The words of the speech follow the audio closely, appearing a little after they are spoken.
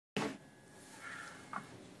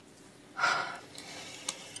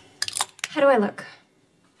How do I look?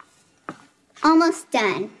 Almost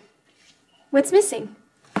done. What's missing?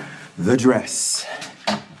 The dress.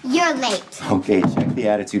 You're late. Okay, check the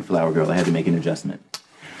attitude, flower girl. I had to make an adjustment.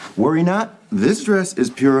 Worry not. This dress is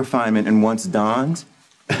pure refinement, and once donned,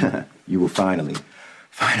 you will finally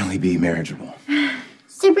be marriageable.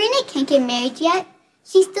 Sabrina can't get married yet.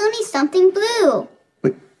 She still needs something blue.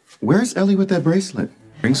 Wait, where's Ellie with that bracelet?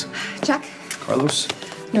 Rings? Check. Carlos?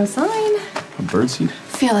 No sign. A birdseed?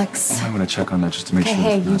 Felix. I want to check on that just to make sure.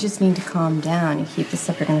 Hey, you just need to calm down. You keep this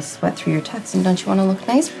up, you're gonna sweat through your tux. And don't you want to look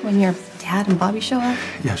nice when your dad and Bobby show up?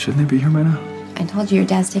 Yeah, shouldn't they be here by now? I told you your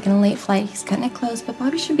dad's taking a late flight. He's cutting it close, but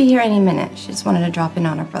Bobby should be here any minute. She just wanted to drop in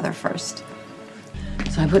on her brother first.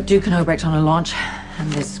 So I put Duke and Obrecht on a launch,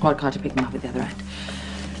 and there's a squad car to pick them up at the other end.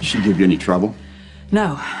 Did she give you any trouble?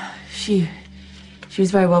 No, she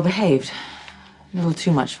was very well behaved. A little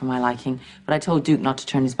too much for my liking, but I told Duke not to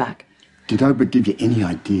turn his back. Did Obrecht give you any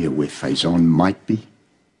idea where Faison might be?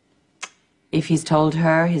 If he's told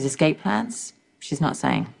her his escape plans, she's not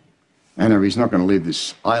saying. Anna, he's not going to leave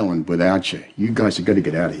this island without you. You guys have got to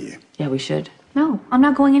get out of here. Yeah, we should. No, I'm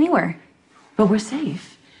not going anywhere. But we're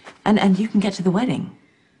safe. And you can get to the wedding.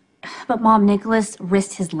 But Mom, Nicholas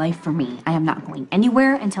risked his life for me. I am not going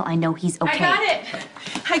anywhere until I know he's okay. I got it!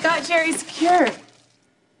 I got Jerry secured.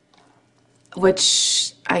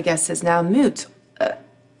 Which I guess is now moot.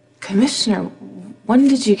 Commissioner, when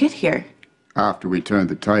did you get here? After we turned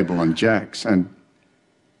the table on Jax, and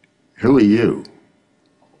who are you?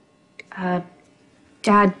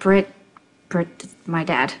 Dad, Britt, my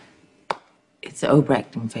dad. It's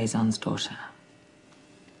Obrecht and Faison's daughter.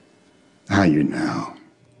 How you now?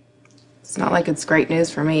 It's not like it's great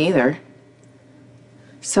news for me either.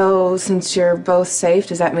 So, since you're both safe,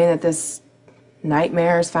 does that mean that this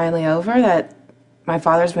nightmare is finally over? That my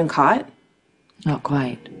father's been caught? Not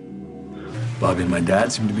quite. Bobby and my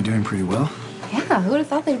dad seem to be doing pretty well. Yeah, who would have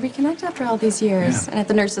thought they'd reconnect after all these years? Yeah. And at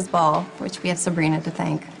the nurse's ball, which we have Sabrina to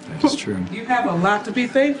thank. That is true. You have a lot to be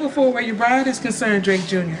thankful for where your bride is concerned, Drake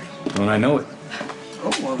Jr. Don't I know it?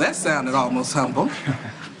 Oh, well, that sounded almost humble.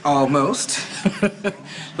 Almost.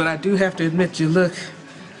 But I do have to admit you look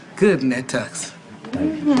good in that tux.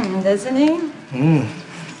 Doesn't he?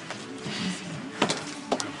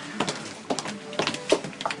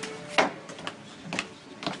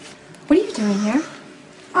 What are you doing here?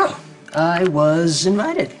 Oh, I was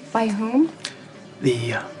invited. By whom?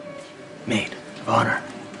 The maid of honor.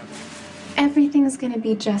 Everything's gonna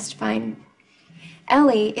be just fine.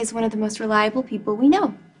 Ellie is one of the most reliable people we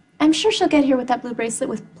know. I'm sure she'll get here with that blue bracelet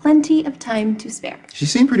with plenty of time to spare. She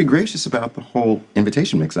seemed pretty gracious about the whole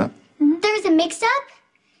invitation mix-up. There's a mix-up?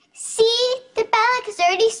 See? The ballet has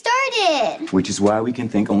already started. Which is why we can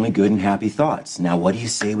think only good and happy thoughts. Now, what do you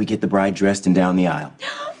say we get the bride dressed and down the aisle?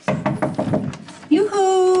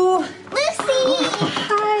 Yoo-hoo! Lucy!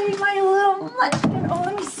 Hi, my little munchkin. Oh,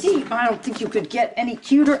 let me see. I don't think you could get any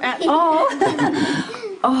cuter at all.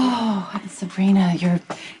 Oh, Sabrina, your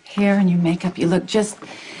hair and your makeup, you look just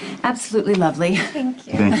absolutely lovely. Thank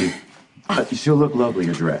you. Thank you. She'll look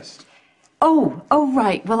lovelier dressed. Oh,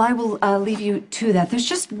 right. Well, I will leave you to that. There's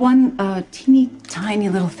just one teeny tiny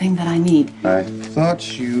little thing that I need. I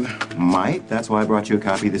thought you might. That's why I brought you a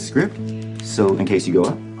copy of the script. So in case you go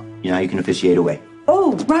up, now you can officiate away.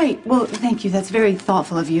 Oh, right. Well, thank you. That's very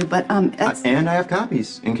thoughtful of you, but that's... And I have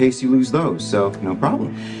copies in case you lose those, so no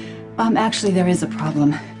problem. Actually, there is a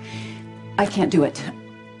problem. I can't do it.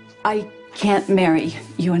 I can't marry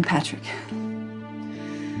you and Patrick.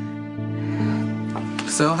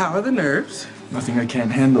 So how are the nerves? Nothing I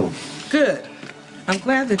can't handle. Good. I'm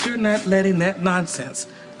glad that you're not letting that nonsense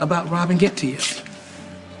about Robin get to you.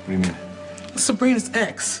 What do you mean? Sabrina's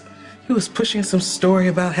ex. He was pushing some story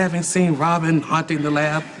about having seen Robin haunting the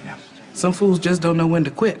lab. Yeah. Some fools just don't know when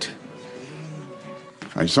to quit.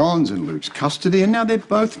 Faison's in Luke's custody, and now they're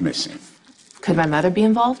both missing. Could my mother be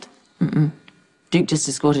involved? Duke just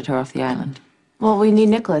escorted her off the island. Well, we need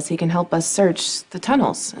Nicholas. He can help us search the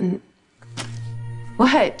tunnels. And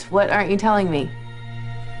what? What aren't you telling me?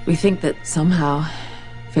 We think that somehow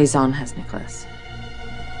Faison has Nicholas.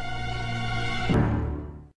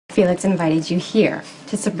 Felix invited you here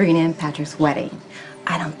to Sabrina and Patrick's wedding.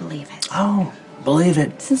 I don't believe it. Oh, believe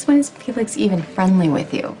it. Since when is Felix even friendly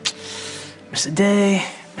with you? Miss a day,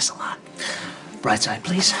 miss a lot. Bright side,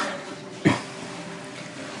 please.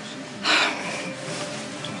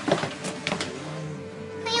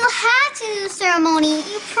 You had to do the ceremony.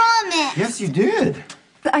 You promised. Yes, you did.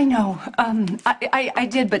 I know. I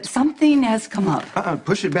did, but something has come up.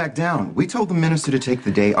 Push it back down. We told the minister to take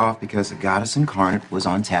the day off because the goddess incarnate was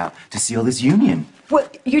on tap to seal this union. Well,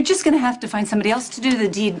 you're just gonna have to find somebody else to do the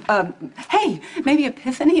deed. Hey, maybe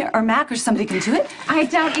Epiphany or Mac or somebody can do it. I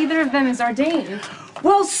doubt either of them is ordained.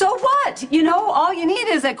 Well, so what? You know, all you need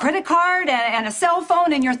is a credit card and a cell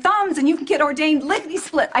phone and your thumbs, and you can get ordained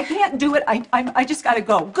lickety-split. I can't do it. I just gotta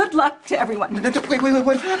go. Good luck to everyone. Wait,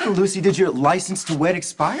 what happened, Lucy? Did your license to wed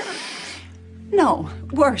expire? No,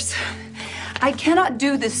 worse. I cannot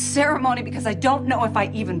do this ceremony because I don't know if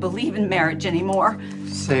I even believe in marriage anymore.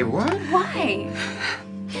 Say what? Why?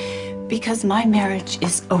 Because my marriage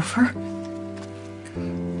is over.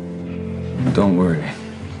 Don't worry.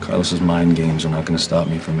 Carlos's mind games are not going to stop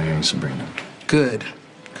me from marrying Sabrina. Good.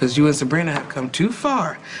 Because you and Sabrina have come too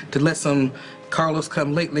far to let some Carlos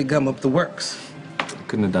come lately gum up the works.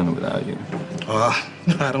 Couldn't have done it without you.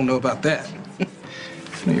 I don't know about that.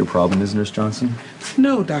 You know your problem is, Nurse Johnson?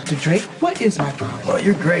 No, Dr. Drake. What is my problem? Well,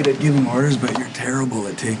 you're great at giving orders, but you're terrible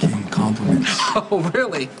at taking compliments. Oh,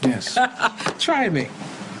 really? Yes. Try me.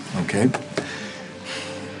 Okay.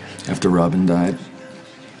 After Robin died,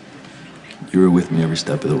 you were with me every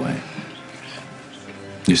step of the way.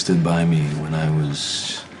 You stood by me when I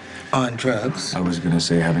was... On drugs. I was gonna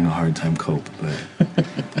say having a hard time cope, but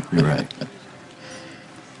you're right.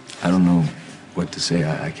 I don't know what to say.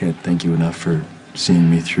 I can't thank you enough for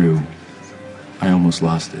seeing me through. I almost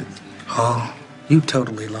lost it. Oh, you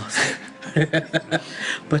totally lost it.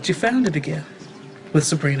 But you found it again with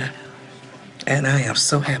Sabrina. And I am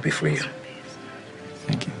so happy for you.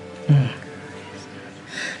 Thank you.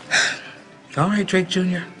 All right, Drake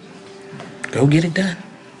Jr. Go get it done.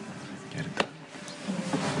 Get it done.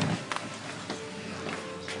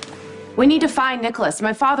 We need to find Nicholas.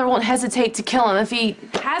 My father won't hesitate to kill him if he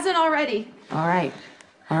hasn't already. All right.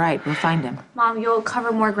 All right, we'll find him. Mom, you'll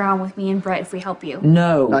cover more ground with me and Brett if we help you.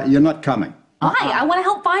 No. You're not coming. Why? I want to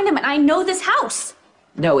help find him, and I know this house.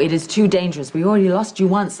 No, it is too dangerous. We already lost you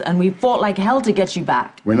once, and we fought like hell to get you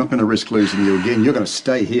back. We're not going to risk losing you again. You're going to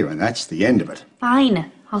stay here, and that's the end of it. Fine.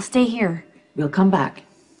 I'll stay here. We'll come back,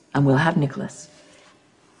 and we'll have Nicholas.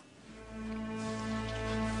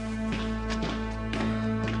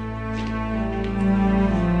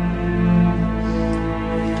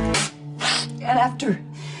 And after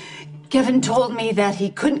Kevin told me that he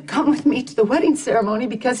couldn't come with me to the wedding ceremony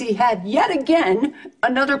because he had yet again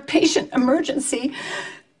another patient emergency,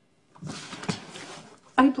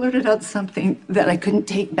 I blurted out something that I couldn't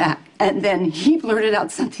take back. And then he blurted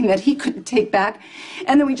out something that he couldn't take back.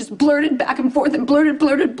 And then we just blurted back and forth and blurted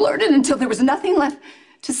until there was nothing left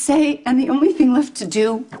to say. And the only thing left to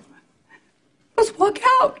do was walk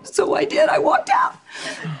out. So I did. I walked out.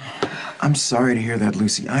 I'm sorry to hear that,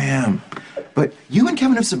 Lucy. I am. But you and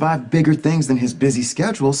Kevin have survived bigger things than his busy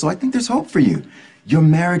schedule, so I think there's hope for you. Your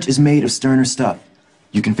marriage is made of sterner stuff.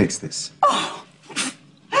 You can fix this. Oh.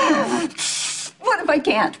 What if I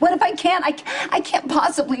can't? What if I can't? I can't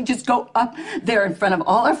possibly just go up there in front of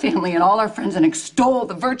all our family and all our friends and extol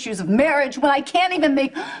the virtues of marriage when I can't even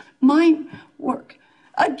make mine work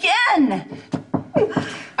again.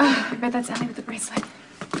 I bet that's Ellie with the bracelet.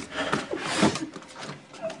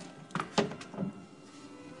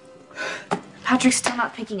 Patrick's still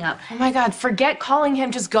not picking up. Oh my God, forget calling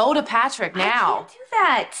him. Just go to Patrick now. I can't do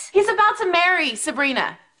that. He's about to marry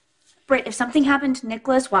Sabrina. Britt, if something happened to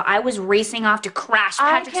Nicholas while I was racing off to crash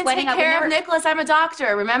Patrick's I wedding, can take care of Nicholas. I'm a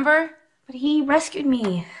doctor, remember? But he rescued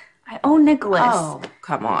me. I own Nicholas. Oh,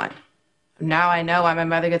 come on. Now I know why my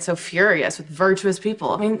mother gets so furious with virtuous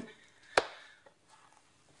people. I mean,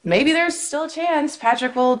 maybe there's still a chance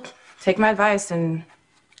Patrick will take my advice and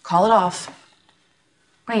call it off.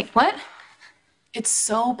 Wait, what? It's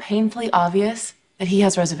so painfully obvious that he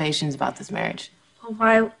has reservations about this marriage.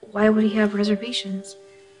 Well, why would he have reservations?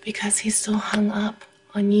 Because he's still hung up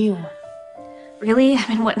on you. Really? I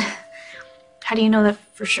mean, what? How do you know that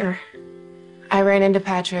for sure? I ran into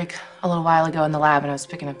Patrick a little while ago in the lab and I was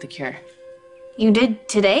picking up the cure. You did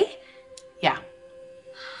today? Yeah.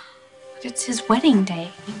 But it's his wedding day.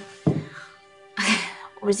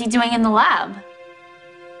 What was he doing in the lab?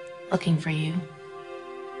 Looking for you.